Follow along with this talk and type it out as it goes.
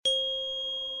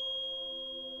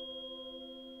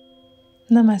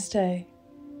Namaste,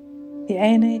 the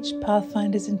ANH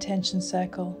Pathfinder's Intention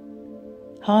Circle,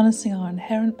 harnessing our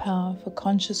inherent power for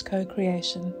conscious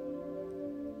co-creation.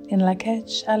 In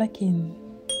Lak'ech Alakin.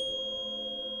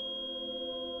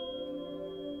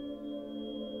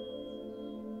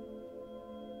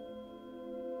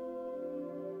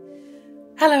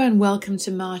 Hello and welcome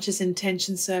to March's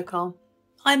Intention Circle.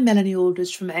 I'm Melanie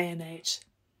Aldridge from ANH.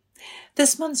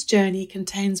 This month's journey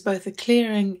contains both a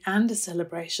clearing and a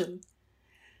celebration.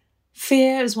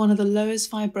 Fear is one of the lowest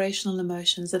vibrational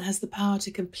emotions that has the power to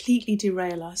completely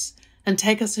derail us and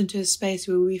take us into a space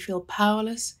where we feel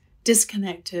powerless,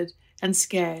 disconnected, and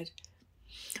scared.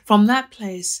 From that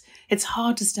place, it's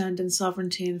hard to stand in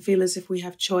sovereignty and feel as if we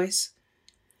have choice.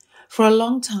 For a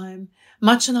long time,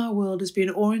 much in our world has been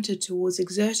oriented towards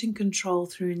exerting control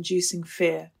through inducing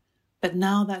fear, but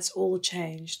now that's all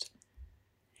changed.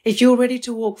 If you're ready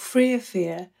to walk free of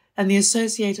fear and the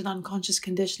associated unconscious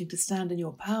conditioning to stand in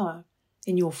your power,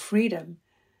 in your freedom,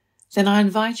 then I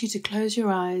invite you to close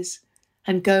your eyes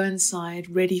and go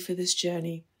inside, ready for this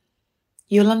journey.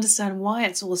 You'll understand why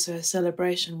it's also a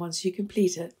celebration once you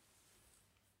complete it.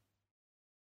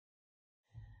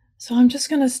 So I'm just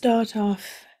going to start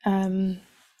off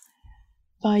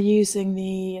by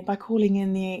calling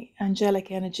in the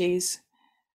angelic energies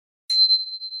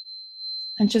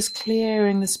and just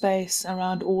clearing the space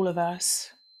around all of us.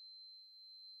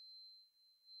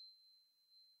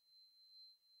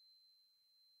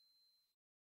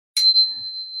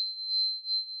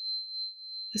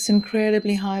 This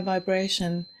incredibly high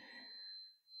vibration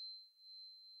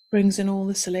brings in all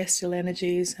the celestial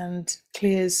energies and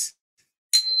clears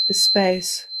the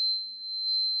space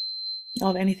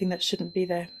of anything that shouldn't be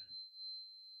there.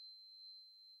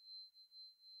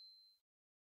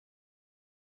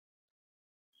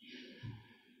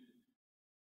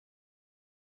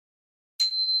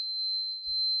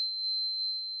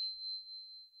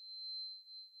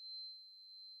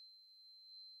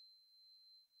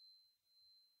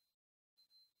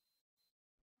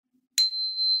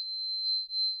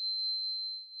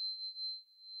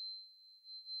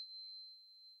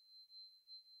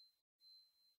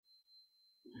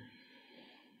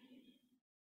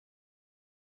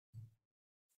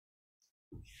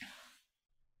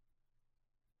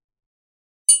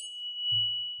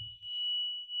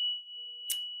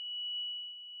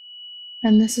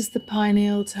 And this is the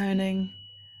pineal toning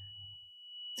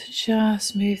to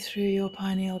just move through your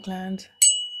pineal gland.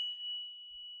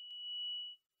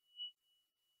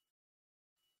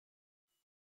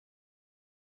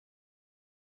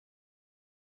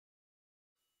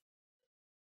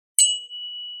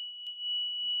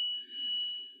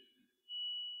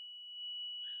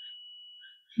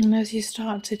 And as you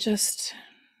start to just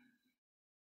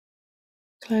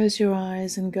close your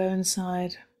eyes and go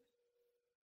inside,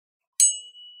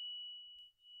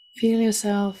 feel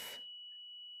yourself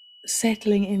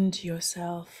settling into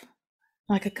yourself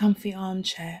like a comfy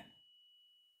armchair.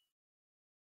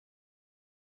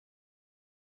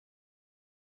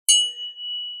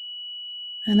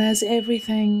 And as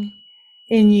everything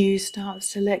in you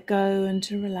starts to let go and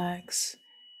to relax,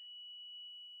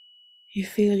 you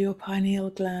feel your pineal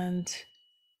gland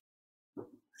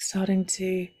starting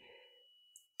to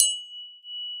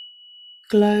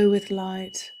glow with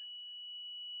light,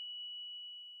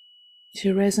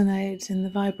 to resonate in the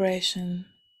vibration,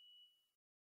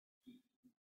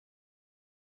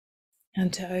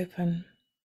 and to open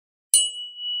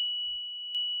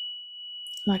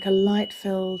like a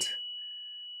light-filled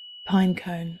pine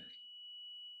cone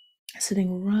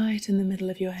sitting right in the middle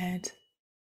of your head.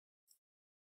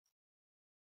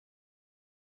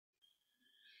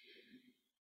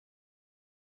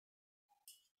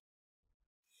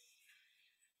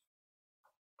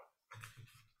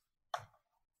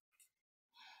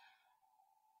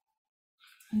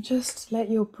 And just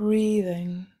let your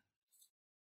breathing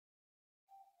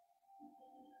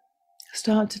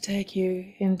start to take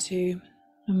you into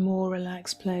a more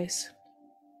relaxed place.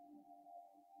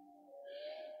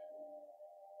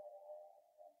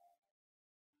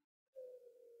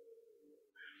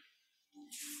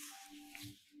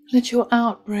 Let your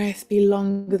out-breath be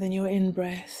longer than your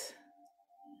in-breath.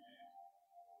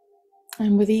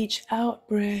 And with each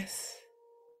out-breath,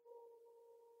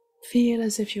 feel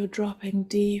as if you're dropping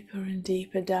deeper and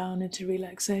deeper down into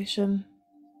relaxation,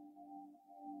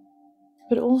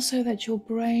 but also that your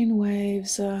brain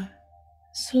waves are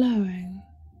slowing.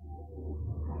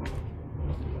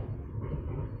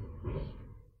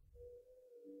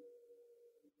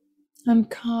 And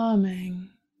calming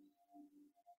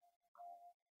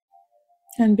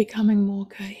and becoming more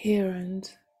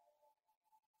coherent.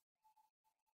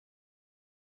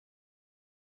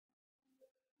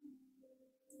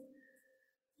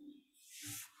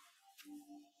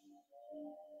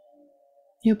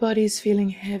 Your body's feeling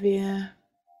heavier.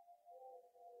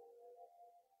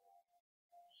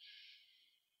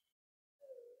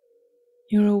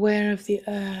 You're aware of the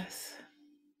earth.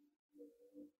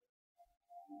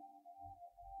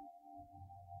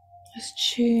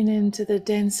 Just tune into the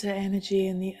denser energy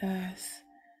in the earth,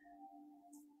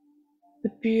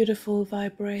 the beautiful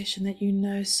vibration that you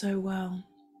know so well,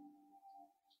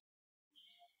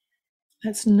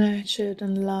 that's nurtured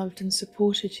and loved and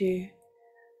supported you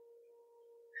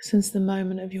since the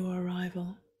moment of your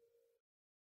arrival.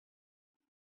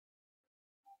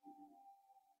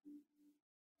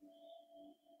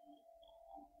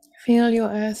 Feel your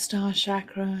Earth Star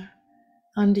chakra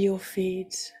under your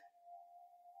feet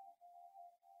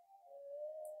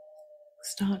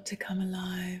start to come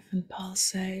alive and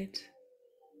pulsate.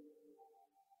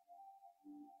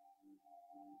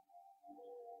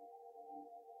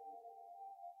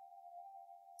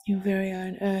 Your very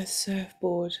own Earth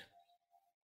surfboard.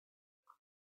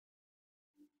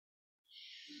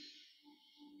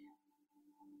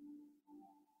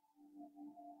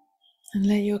 And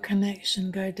let your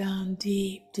connection go down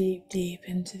deep, deep, deep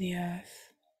into the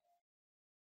earth.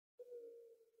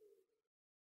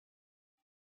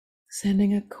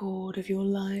 Sending a cord of your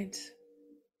light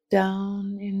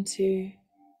down into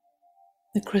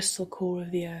the crystal core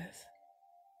of the earth.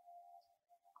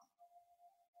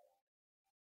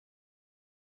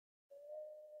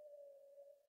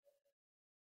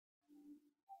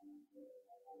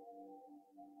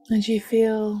 As you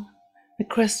feel the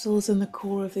crystals in the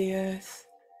core of the earth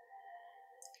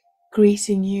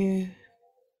greeting you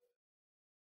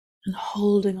and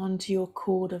holding onto your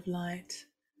cord of light,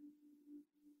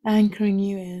 anchoring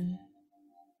you in,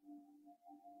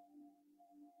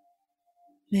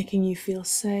 making you feel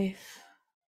safe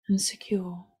and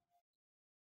secure.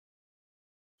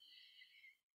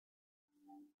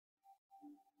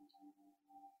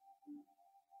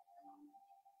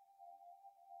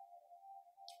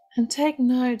 And take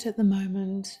note at the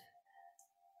moment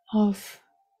of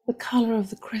the color of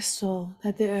the crystal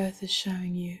that the earth is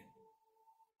showing you.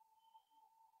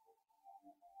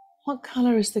 What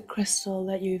color is the crystal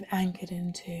that you've anchored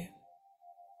into?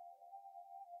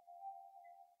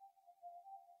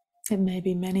 It may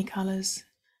be many colors.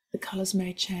 The colors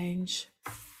may change.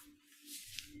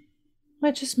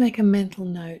 But just make a mental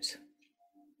note.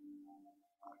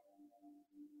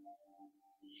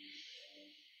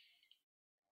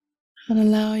 And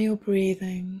allow your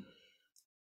breathing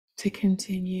to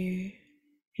continue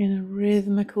in a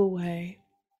rhythmical way.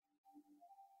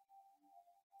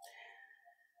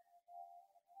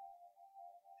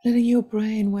 Letting your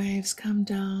brain waves come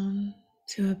down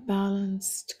to a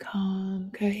balanced,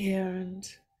 calm,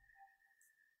 coherent,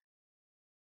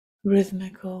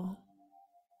 rhythmical,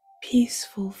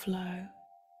 peaceful flow.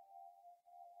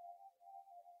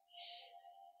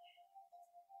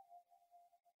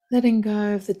 Letting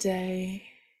go of the day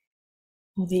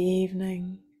or the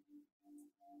evening.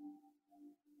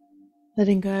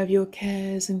 Letting go of your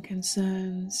cares and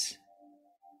concerns.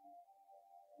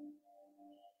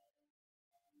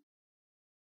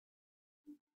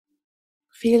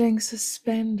 Feeling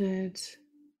suspended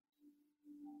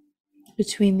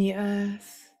between the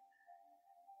earth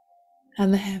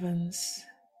and the heavens.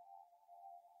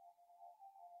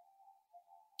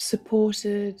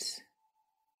 Supported,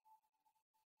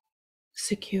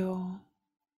 secure.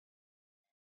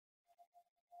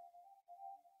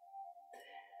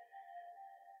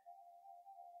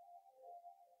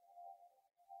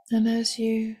 And as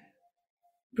you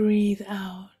breathe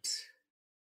out,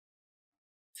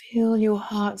 feel your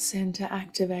heart center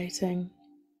activating.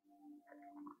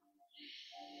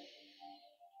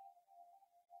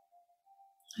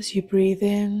 As you breathe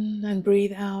in and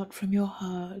breathe out from your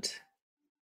heart,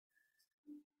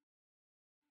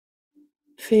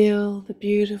 feel the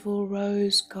beautiful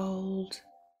rose gold,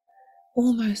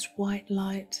 almost white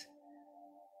light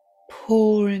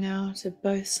pouring out of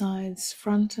both sides,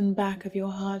 front and back of your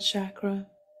heart chakra,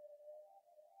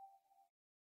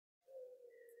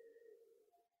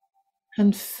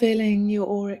 and filling your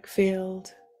auric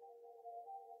field.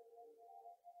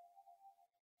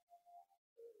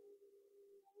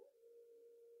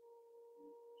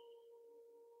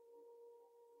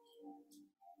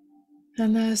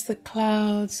 And as the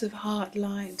clouds of heart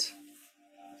light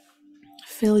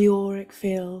fill your auric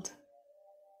field,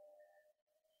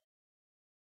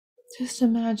 just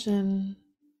imagine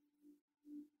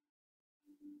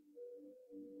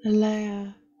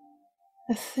a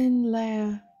thin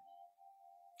layer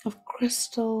of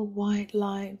crystal white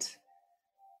light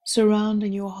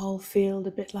surrounding your whole field,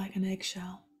 a bit like an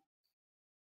eggshell.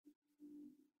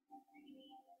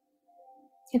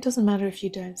 It doesn't matter if you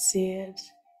don't see it,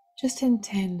 just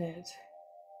intend it,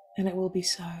 and it will be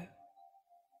so.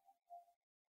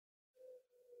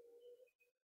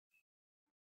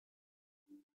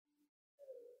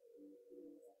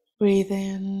 Breathe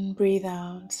in, breathe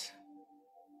out.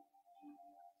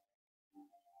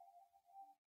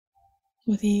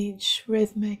 With each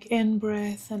rhythmic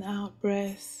in-breath and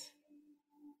out-breath,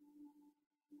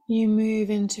 you move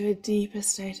into a deeper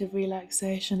state of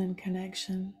relaxation and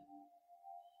connection,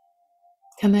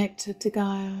 connected to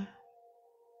Gaia,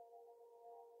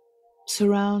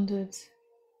 surrounded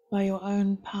by your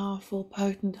own powerful,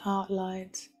 potent heart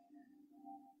light,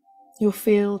 your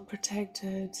field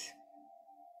protected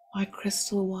by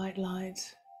crystal white light.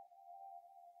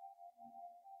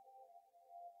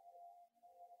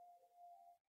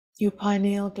 Your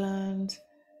pineal gland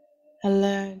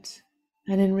alert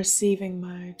and in receiving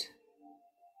mode,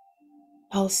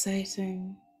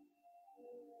 pulsating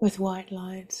with white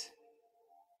light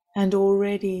and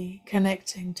already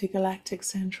connecting to Galactic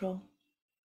Central.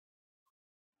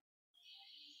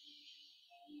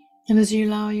 And as you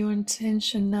allow your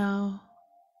intention now,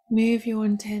 move your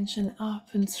intention up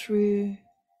and through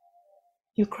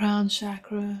your crown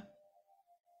chakra,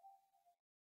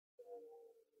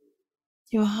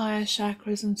 your higher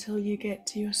chakras until you get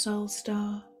to your soul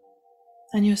star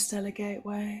and your stellar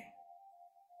gateway.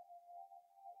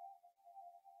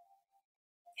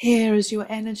 Here as your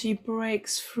energy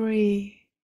breaks free,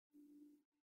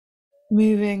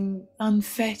 moving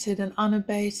unfettered and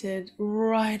unabated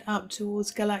right up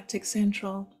towards Galactic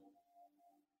Central.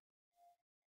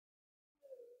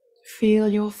 Feel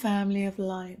your family of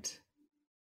light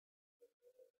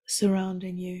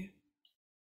surrounding you.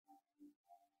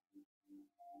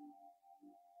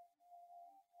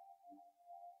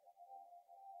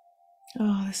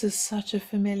 Oh, this is such a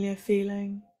familiar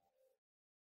feeling.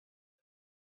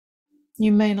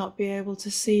 You may not be able to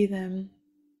see them,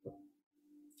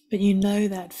 but you know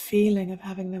that feeling of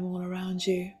having them all around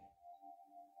you.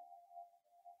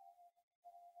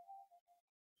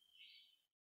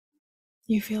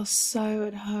 You feel so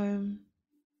at home,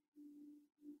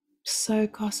 so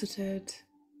cosseted,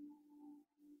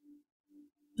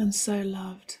 and so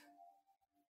loved.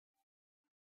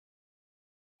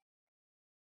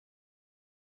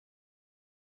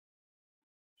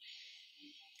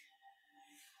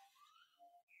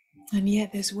 And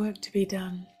yet there's work to be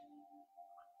done.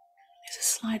 There's a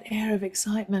slight air of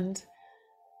excitement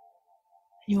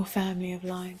in your family of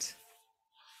light,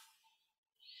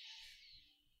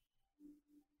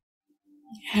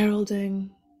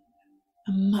 heralding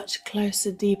a much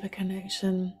closer, deeper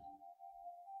connection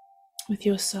with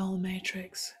your soul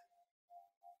matrix.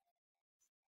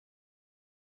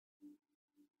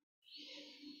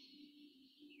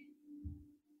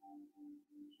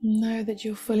 Know that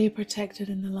you're fully protected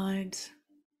in the light,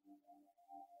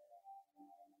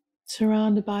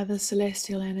 surrounded by the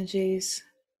celestial energies.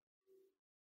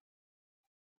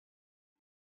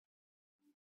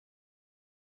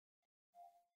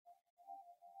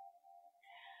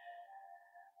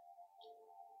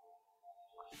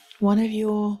 One of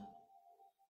your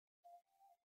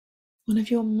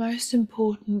most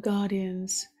important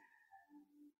guardians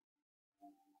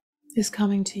is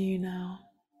coming to you now.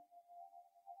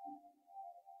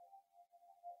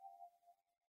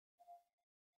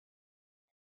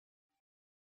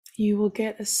 You will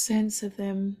get a sense of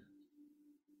them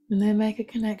when they make a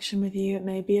connection with you. It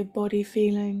may be a body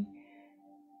feeling,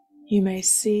 you may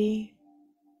see,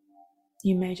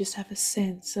 you may just have a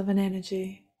sense of an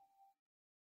energy.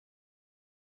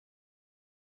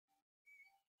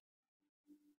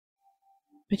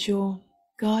 But your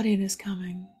guardian is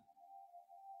coming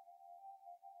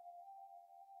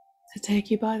to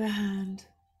take you by the hand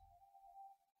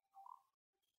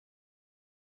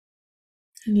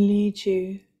and lead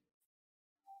you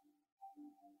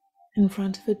in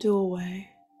front of a doorway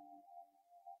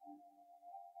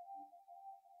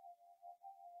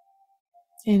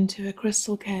into a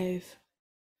crystal cave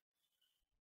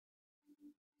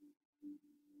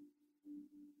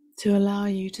to allow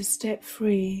you to step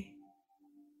free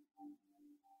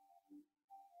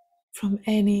from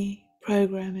any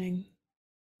programming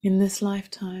in this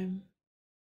lifetime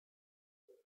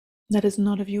that is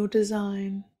not of your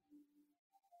design,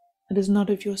 that is not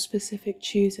of your specific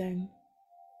choosing,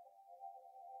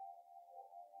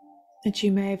 that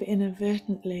you may have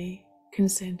inadvertently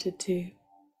consented to.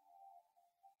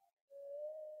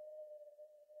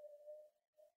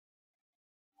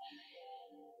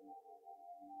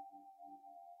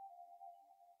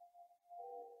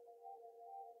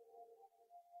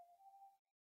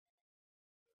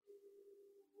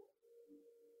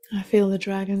 I feel the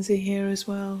dragons are here as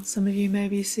well. Some of you may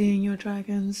be seeing your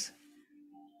dragons.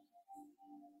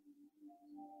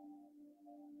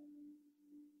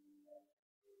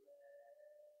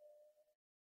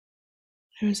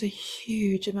 There is a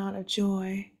huge amount of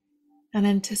joy and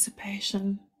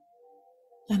anticipation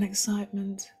and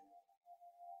excitement.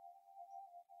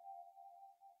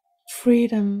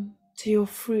 Freedom to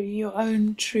your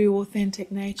own true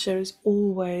authentic nature is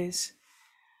always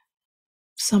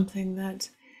something that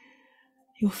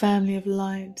your family of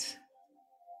light,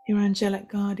 your angelic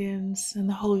guardians, and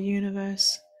the whole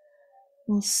universe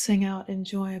will sing out in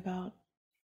joy about.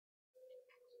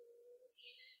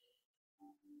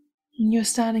 And you're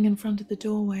standing in front of the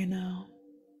doorway now.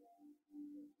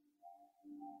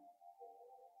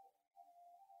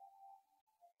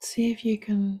 See if you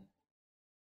can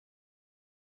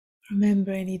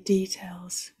remember any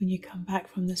details when you come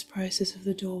back from this process of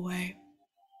the doorway.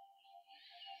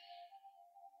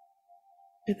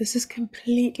 But this is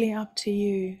completely up to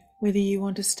you whether you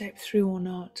want to step through or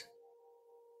not.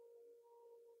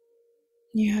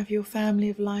 You have your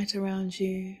family of light around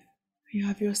you. You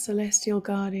have your celestial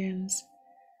guardians.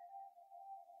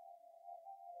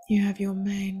 You have your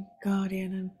main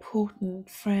guardian, important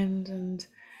friend and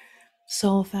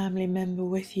soul family member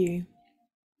with you.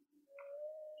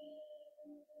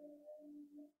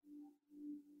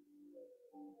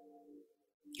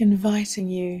 Inviting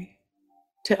you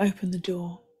to open the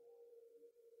door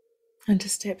and to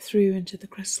step through into the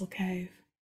crystal cave.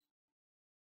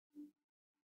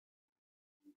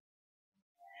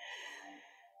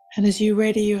 And as you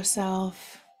ready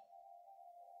yourself,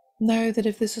 know that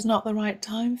if this is not the right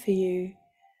time for you,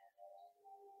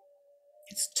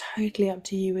 it's totally up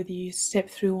to you whether you step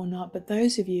through or not. But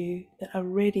those of you that are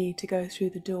ready to go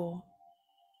through the door,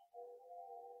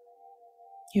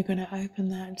 you're going to open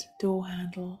that door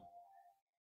handle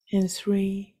in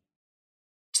 3,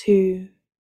 2,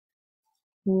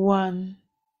 1.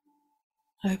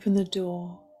 Open the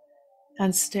door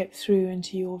and step through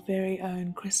into your very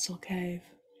own crystal cave.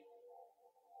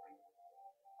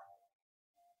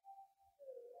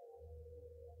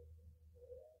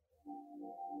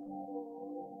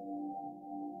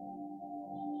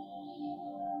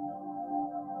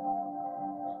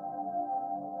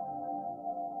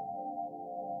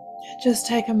 Just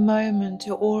take a moment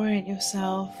to orient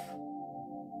yourself,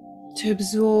 to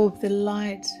absorb the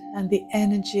light and the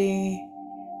energy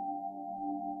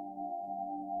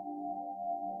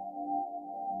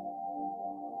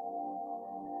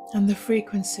and the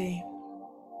frequency.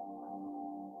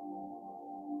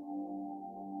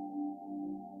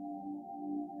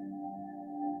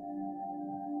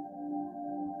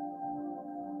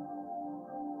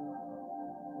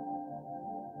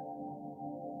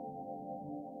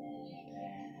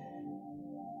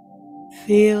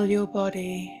 Feel your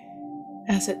body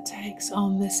as it takes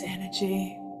on this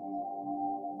energy,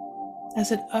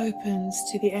 as it opens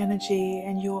to the energy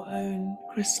in your own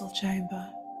crystal chamber.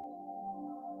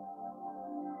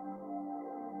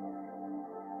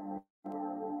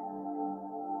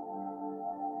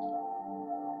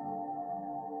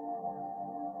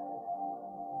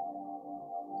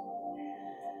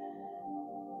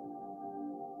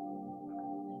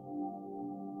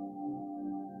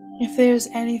 If there is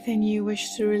anything you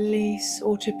wish to release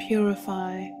or to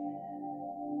purify,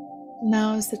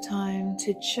 now is the time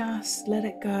to just let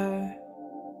it go.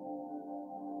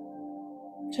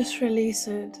 Just release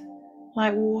it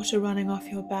like water running off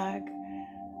your back,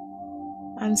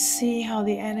 and see how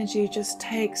the energy just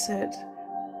takes it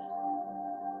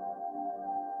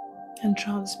and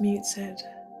transmutes it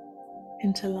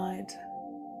into light.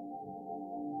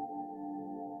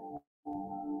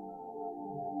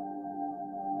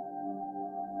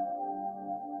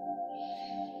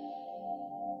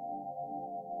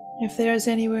 If there is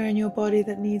anywhere in your body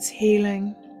that needs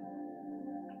healing,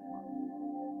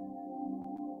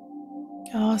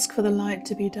 ask for the light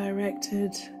to be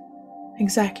directed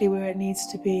exactly where it needs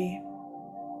to be.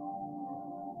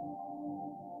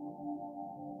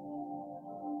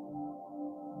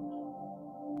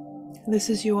 This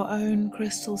is your own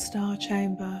crystal star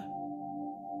chamber.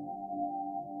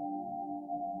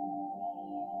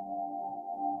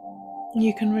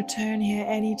 You can return here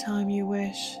anytime you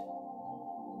wish.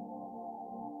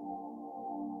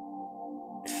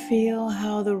 Feel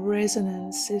how the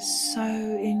resonance is so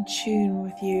in tune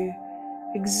with you,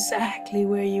 exactly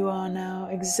where you are now,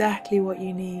 exactly what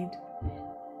you need.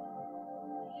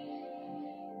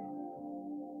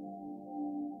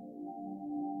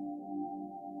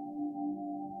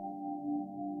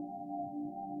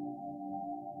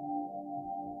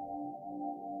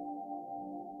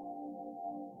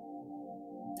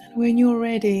 When you're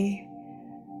ready,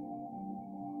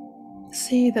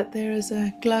 see that there is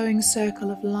a glowing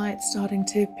circle of light starting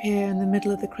to appear in the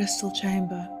middle of the crystal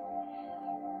chamber.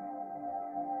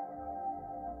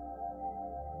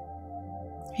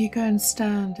 You go and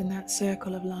stand in that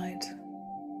circle of light.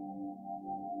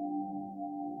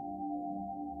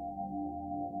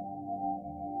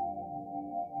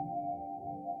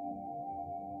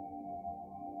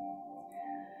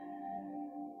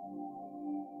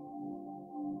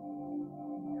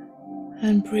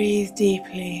 And breathe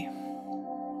deeply.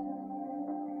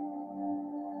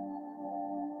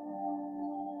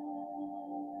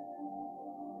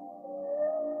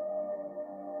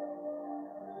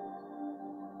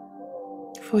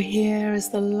 For here, as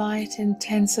the light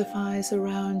intensifies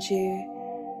around you,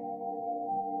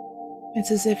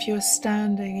 it's as if you're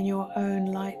standing in your own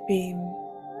light beam.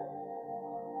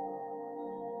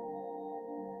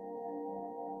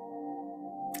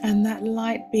 And that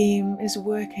light beam is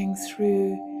working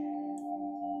through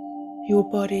your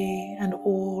body and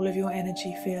all of your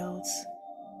energy fields,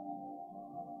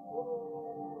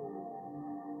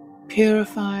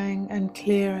 purifying and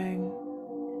clearing,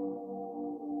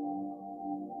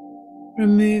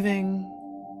 removing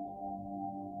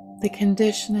the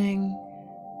conditioning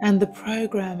and the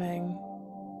programming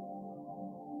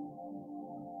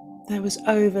that was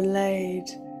overlaid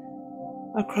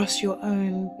across your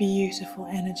own beautiful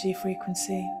energy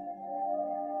frequency.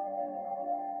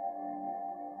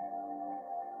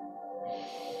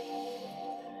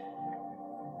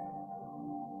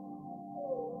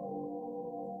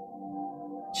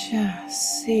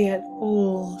 Just see it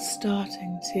all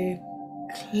starting to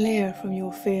clear from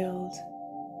your field.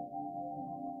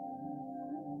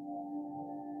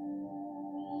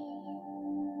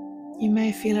 You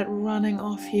may feel it running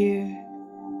off you.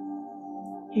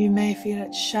 You may feel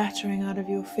it shattering out of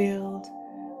your field.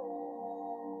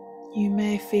 You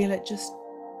may feel it just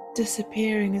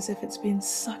disappearing as if it's been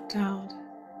sucked out.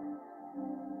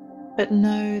 But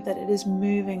know that it is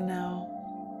moving now.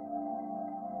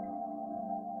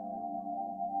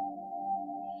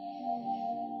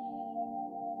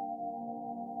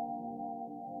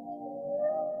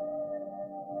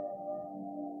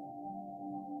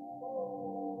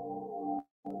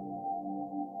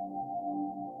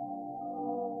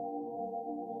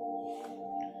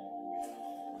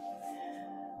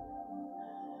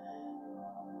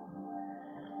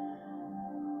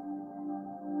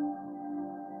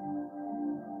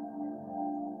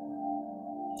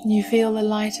 You feel the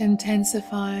light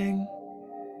intensifying.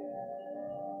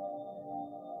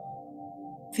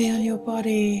 Feel your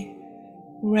body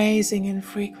raising in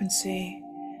frequency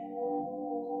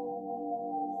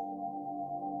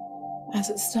as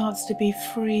it starts to be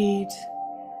freed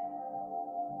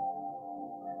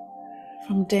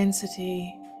from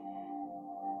density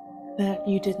that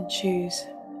you didn't choose.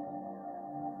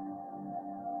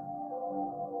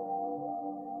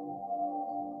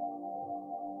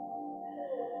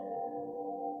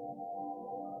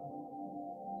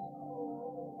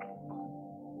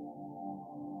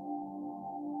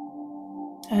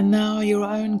 And now your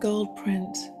own gold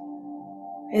print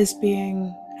is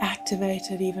being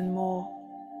activated even more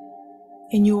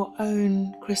in your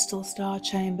own crystal star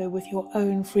chamber with your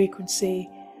own frequency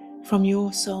from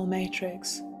your soul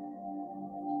matrix.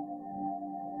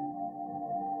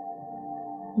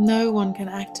 No one can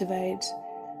activate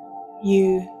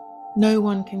you. No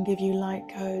one can give you light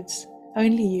codes,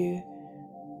 only you.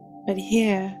 But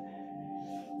here,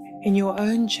 in your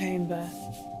own chamber,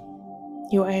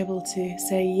 you're able to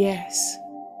say yes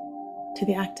to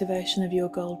the activation of your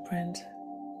gold print.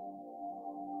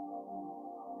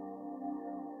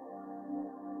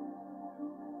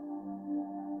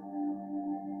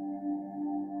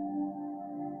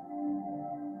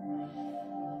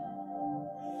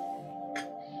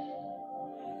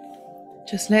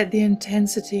 Just let the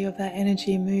intensity of that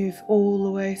energy move all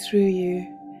the way through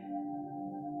you,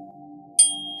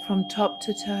 from top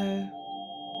to toe.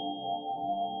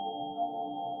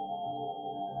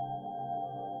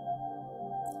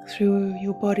 Through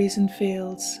your bodies and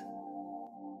fields.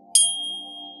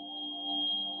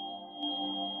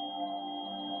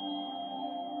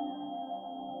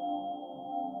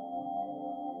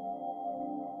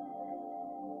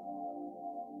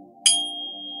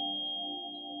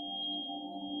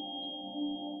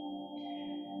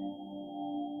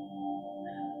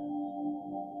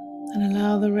 And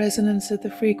allow the resonance of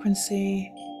the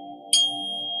frequency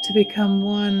to become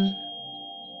one.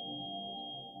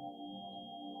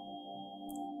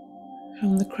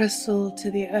 From the crystal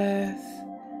to the earth,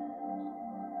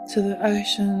 to the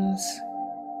oceans,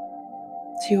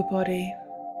 to your body.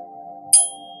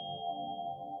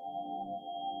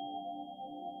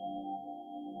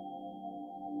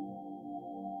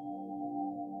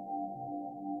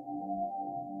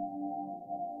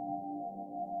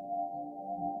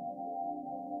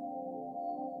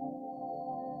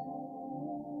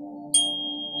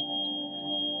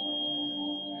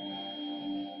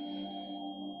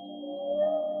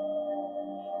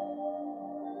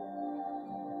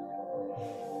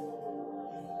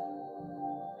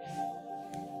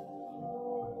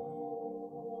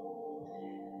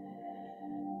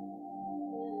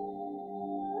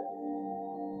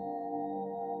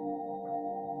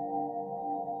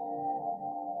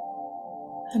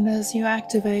 And as your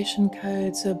activation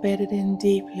codes are bedded in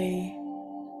deeply,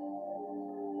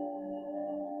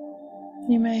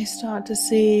 you may start to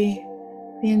see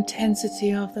the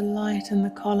intensity of the light in the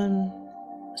column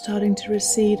starting to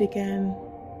recede again,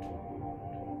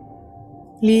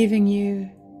 leaving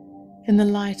you in the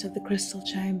light of the crystal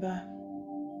chamber.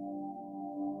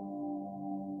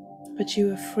 But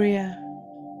you are freer.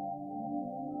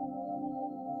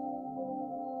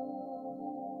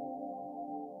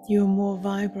 You are more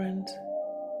vibrant.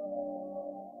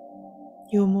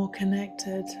 You are more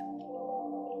connected.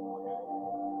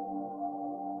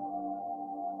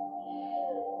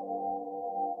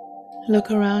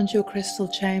 Look around your crystal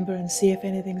chamber and see if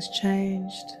anything's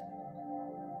changed.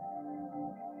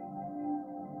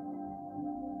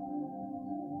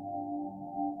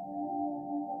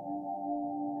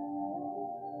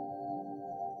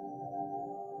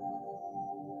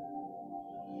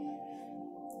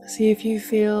 See if you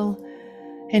feel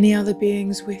any other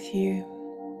beings with you.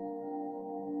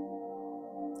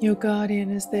 Your guardian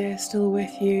is there still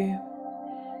with you.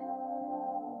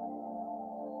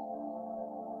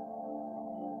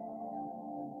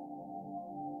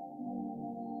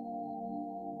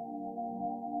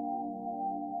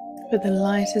 But the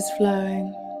light is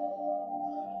flowing.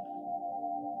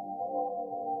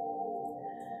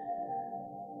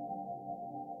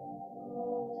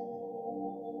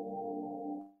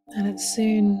 And it's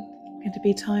soon going to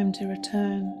be time to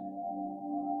return.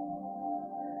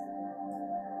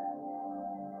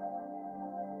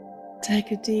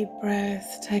 Take a deep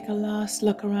breath, take a last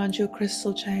look around your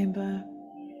crystal chamber,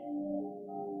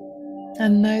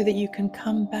 and know that you can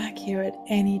come back here at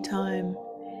any time.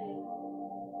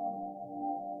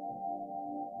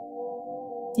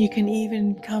 You can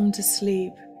even come to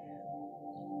sleep.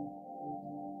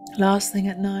 Last thing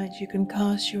at night, you can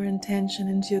cast your intention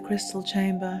into your crystal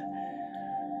chamber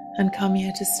and come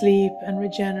here to sleep and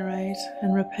regenerate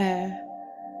and repair.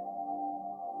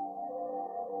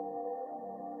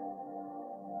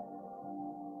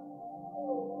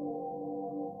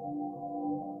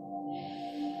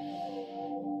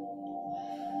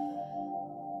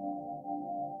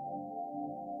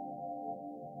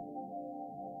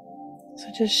 So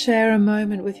just share a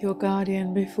moment with your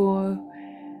guardian before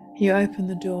you open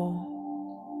the door.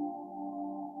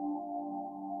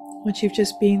 What you've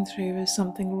just been through is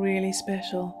something really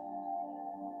special.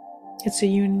 It's a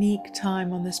unique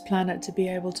time on this planet to be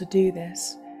able to do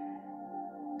this,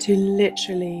 to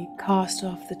literally cast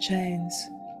off the chains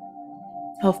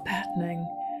of patterning.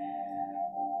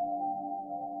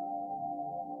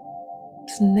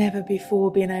 It's never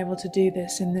before been able to do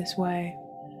this in this way.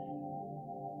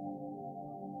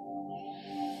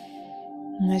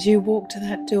 And as you walk to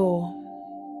that door,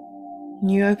 and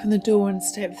you open the door and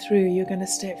step through, you're going to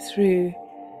step through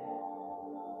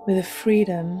with a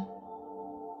freedom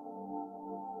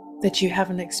that you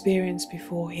haven't experienced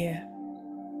before here.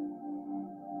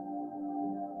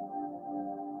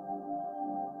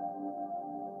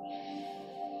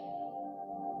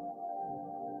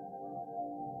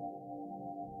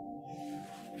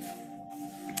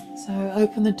 So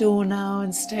open the door now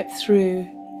and step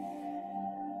through.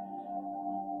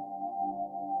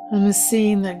 And the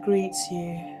scene that greets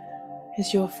you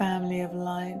is your family of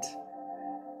light,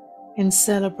 in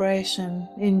celebration,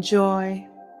 in joy.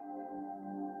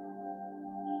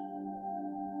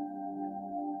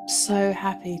 So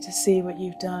happy to see what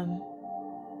you've done.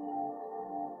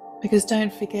 Because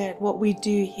don't forget, what we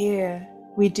do here,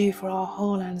 we do for our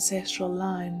whole ancestral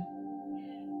line.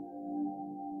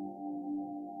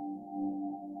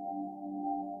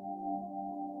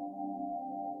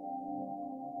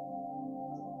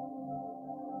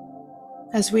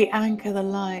 As we anchor the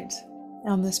light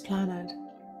on this planet,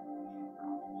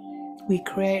 we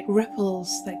create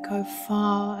ripples that go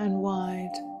far and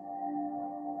wide.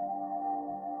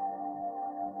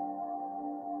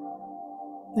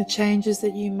 The changes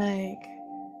that you make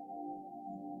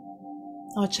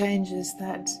are changes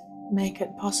that make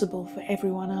it possible for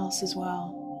everyone else as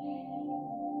well.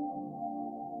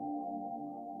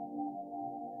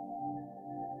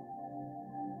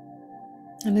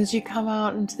 And as you come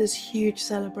out into this huge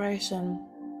celebration,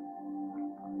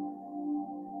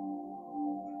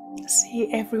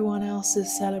 see everyone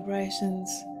else's celebrations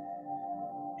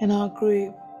in our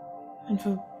group, and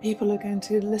for people who are going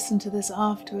to listen to this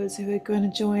afterwards, who are going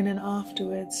to join in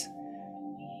afterwards.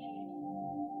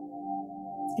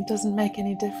 It doesn't make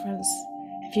any difference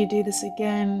if you do this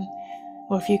again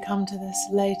or if you come to this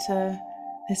later.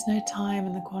 There's no time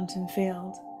in the quantum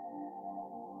field.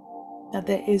 That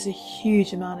there is a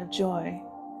huge amount of joy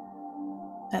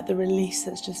at the release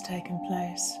that's just taken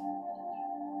place.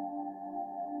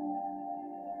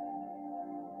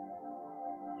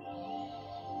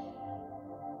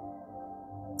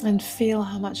 And feel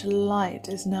how much light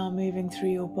is now moving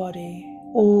through your body,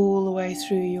 all the way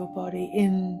through your body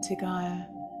into Gaia,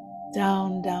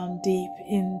 down, down deep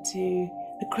into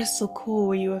the crystal core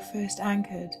where you were first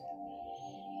anchored.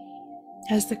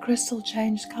 Has the crystal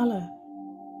changed colour?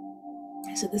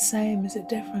 Is it the same? Is it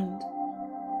different?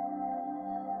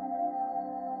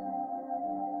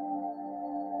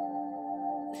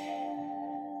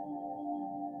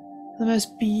 The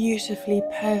most beautifully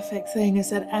perfect thing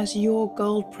is that as your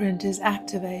gold print is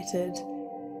activated,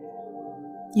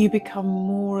 you become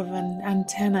more of an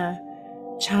antenna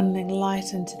channeling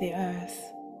light into the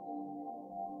earth.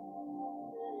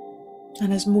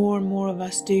 And as more and more of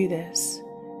us do this,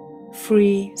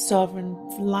 free, sovereign,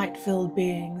 light-filled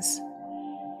beings,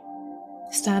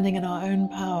 standing in our own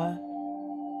power,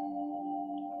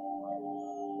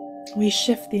 we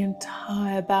shift the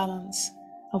entire balance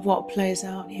of what plays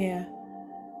out here,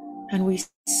 and we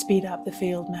speed up the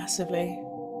field massively.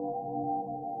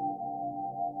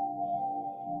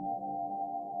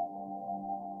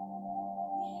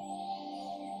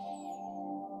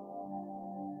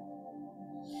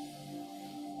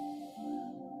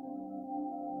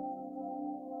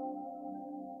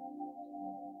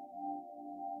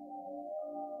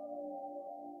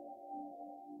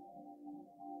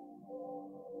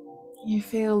 You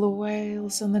feel the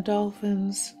whales and the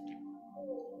dolphins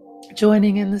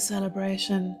joining in the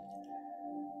celebration.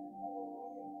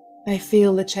 They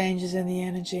feel the changes in the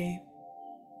energy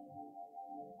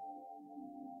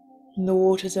in the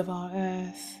waters of our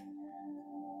earth.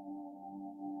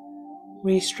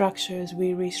 Restructure as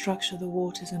we restructure the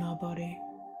waters in our body,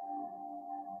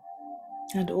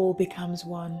 and all becomes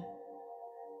one.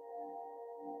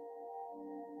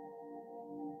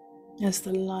 As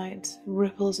the light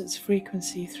ripples its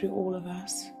frequency through all of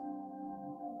us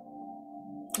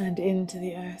and into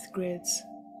the earth grids.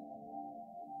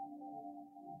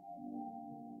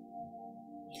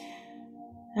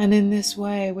 And in this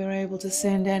way, we're able to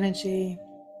send energy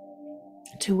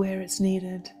to where it's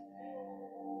needed.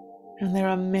 And there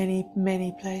are many,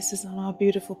 many places on our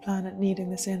beautiful planet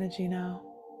needing this energy now.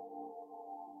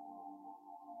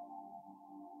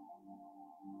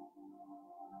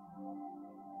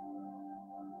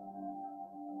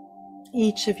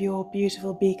 Each of your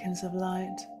beautiful beacons of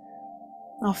light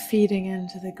are feeding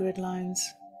into the grid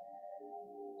lines.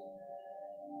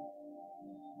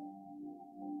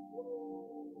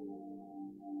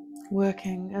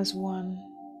 Working as one.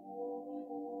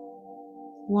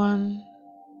 One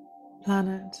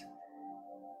planet,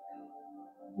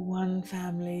 one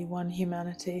family, one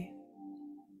humanity.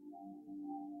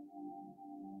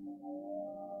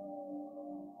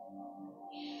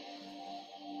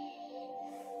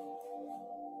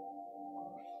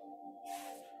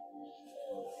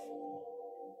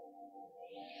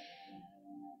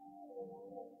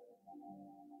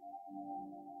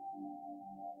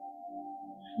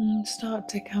 And start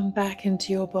to come back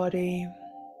into your body.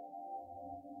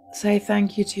 Say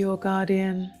thank you to your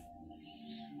guardian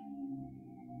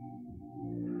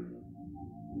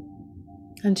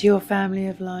and to your family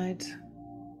of light.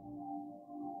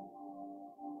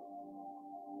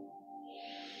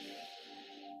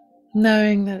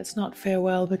 Knowing that it's not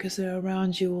farewell because they're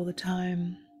around you all the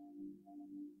time.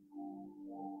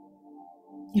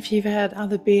 If you've had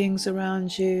other beings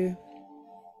around you,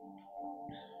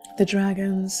 the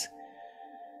dragons,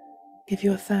 give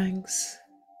your thanks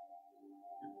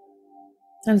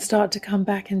and start to come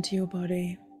back into your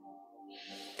body.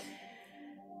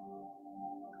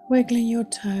 Wiggling your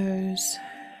toes,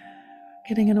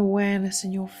 getting an awareness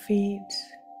in your feet,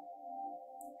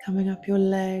 coming up your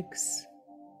legs,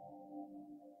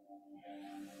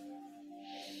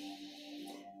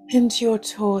 into your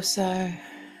torso.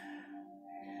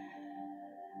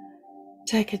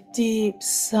 Take a deep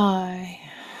sigh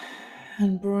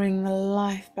and bring the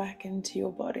life back into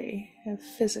your body, a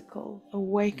physical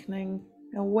awakening,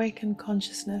 awakened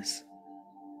consciousness.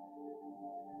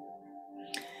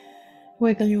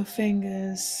 Wiggle your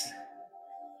fingers.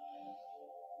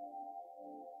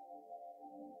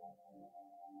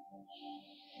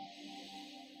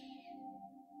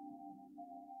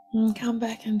 And come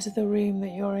back into the room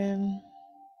that you're in.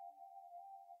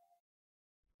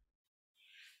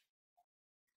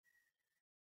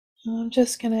 And I'm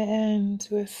just going to end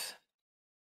with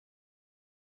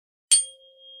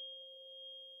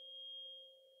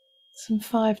some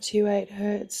 528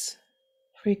 hertz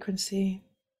frequency.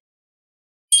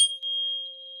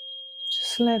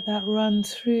 Just let that run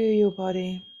through your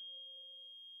body.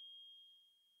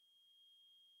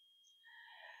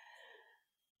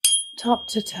 Top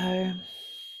to toe.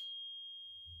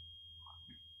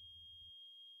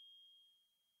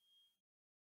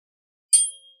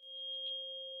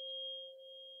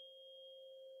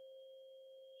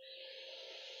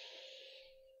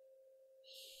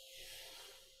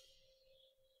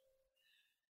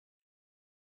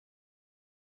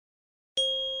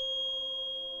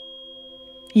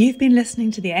 You've been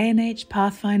listening to the ANH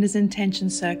Pathfinders Intention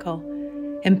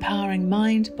Circle, empowering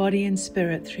mind, body, and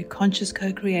spirit through conscious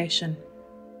co-creation.